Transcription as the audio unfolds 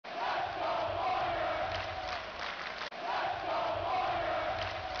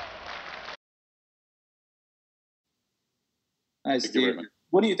Hi, Steve.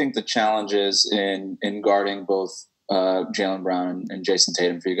 What do you think the challenge is in guarding both Jaylen Brown and Jason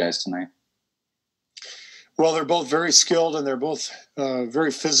Tatum for you guys tonight? Well, they're both very skilled and they're both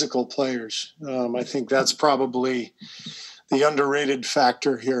very physical players. I think that's probably the underrated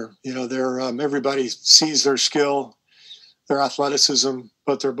factor here. You know, they're everybody sees their skill, their athleticism,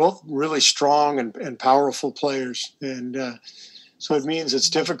 but they're both really strong and powerful players. And so it means it's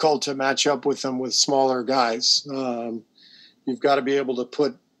difficult to match up with them with smaller guys. You've got to be able to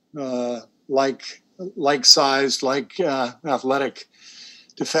put like-sized, athletic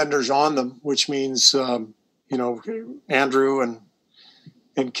defenders on them, which means Andrew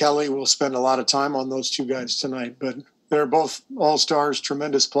and Kelly will spend a lot of time on those two guys tonight. But they're both all-stars,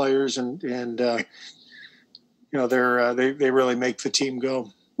 tremendous players, and they really make the team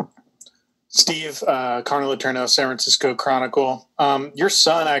go. Steve, Carno Letourneau, San Francisco Chronicle. Your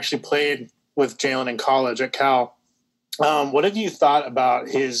son actually played with Jaylen in college at Cal. What have you thought about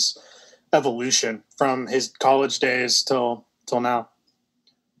his evolution from his college days till now?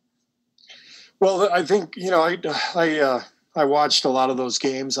 Well, I think, I watched a lot of those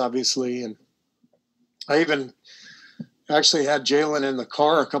games, obviously, and I even actually had Jaylen in the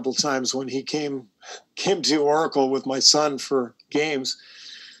car a couple times when he came to Oracle with my son for games.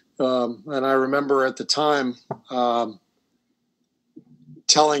 And I remember at the time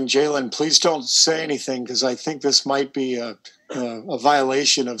telling Jaylen, please don't say anything because I think this might be a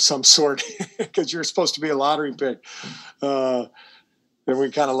violation of some sort because you're supposed to be a lottery pick. And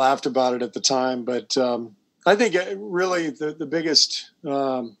we kind of laughed about it at the time. But I think really the biggest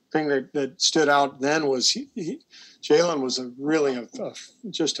thing that stood out then was Jaylen was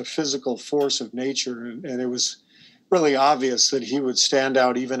just a physical force of nature. And it was really obvious that he would stand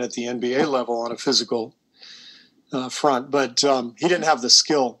out even at the NBA level on a physical front, but he didn't have the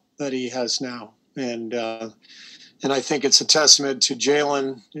skill that he has now, and I think it's a testament to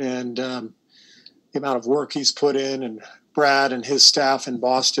Jaylen and the amount of work he's put in, and Brad and his staff in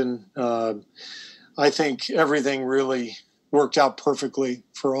Boston. I think everything really worked out perfectly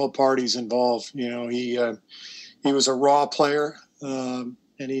for all parties involved. You know, he was a raw player, and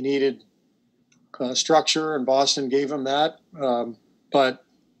he needed structure, and Boston gave him that. But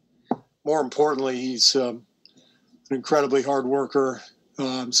more importantly, he's an incredibly hard worker,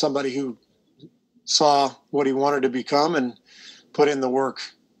 somebody who saw what he wanted to become and put in the work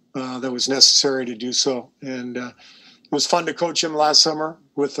that was necessary to do so. And it was fun to coach him last summer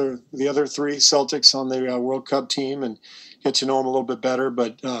with the other three Celtics on the World Cup team and get to know him a little bit better.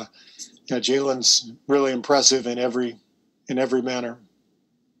 But Jaylen's really impressive in every manner.